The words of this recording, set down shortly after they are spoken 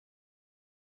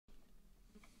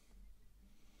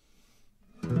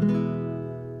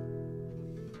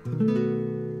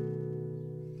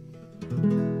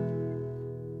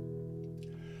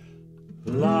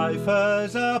Life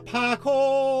as a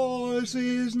packhorse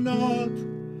is not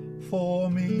for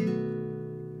me.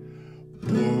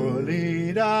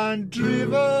 Bullied and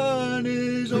driven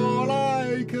is all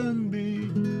I can be.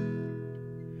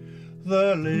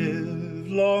 The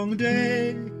livelong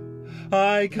day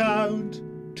I count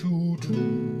to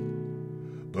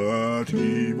two, but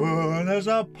even as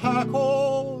a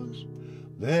packhorse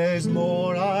there's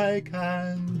more I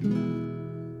can do.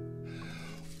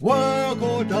 Work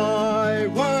or die,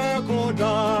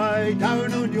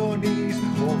 down on your knees,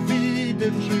 or feed the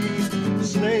trees,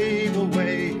 slave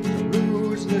away,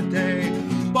 lose the day.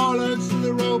 Bollocks to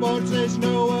the robots, there's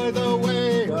no other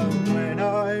way. And when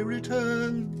I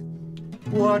return,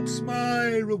 what's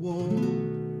my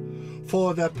reward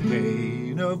for the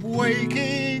pain of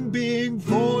waking, being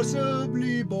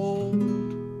forcibly bold?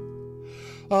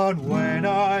 And when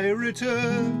I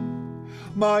return,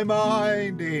 my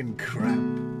mind in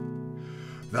cramp,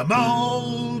 the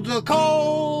mould, the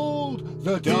cold,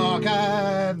 the dark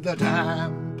and the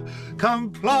damp.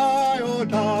 Comply or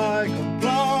die,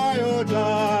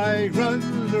 run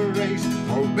the race,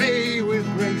 obey with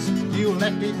grace. You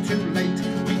left it too late,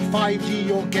 we 5G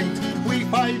your gait, we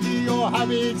 5G your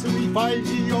habits, we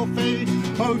 5G your fate.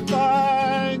 Oh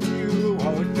thank you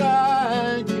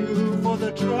for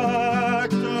the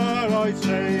tractor, I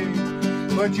say,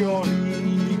 but your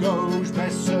ego's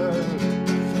best served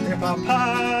if a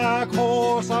pack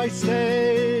horse I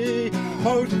stay.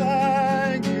 Oh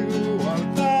thank you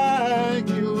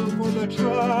for the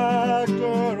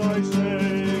tractor I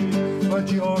say, but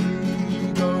your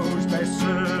ego's best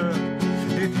served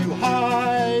if you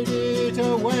hide it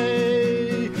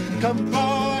away.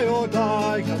 Comply or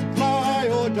die,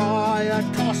 a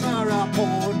tosser up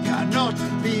horn cannot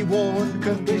be worn,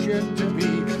 conditioned to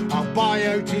be a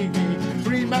bio-TV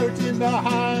remote in the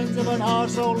hands of an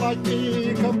arsehole like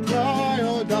me. Comply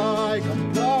or die,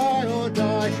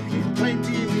 in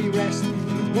plenty we rest,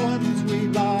 in ones we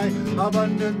lie,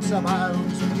 abundance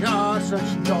abounds, we are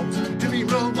such knobs, to be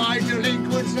ruled by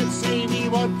delinquents that say we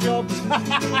want jobs.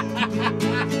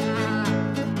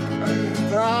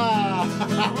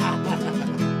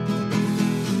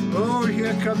 Oh,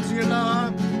 here comes the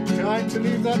alarm, time to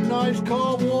leave that nice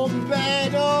cold warm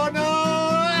bed. Oh no!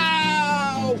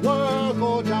 Work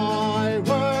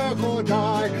or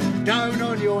die, down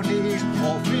on your knees,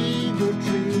 or feed your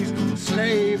trees,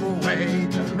 slave away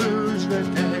to lose the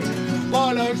day.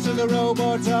 Bollocks to the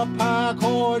robots, a pack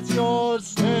horse yours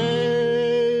stay.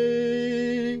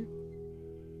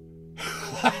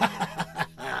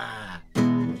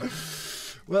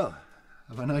 Well,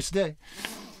 have a nice day.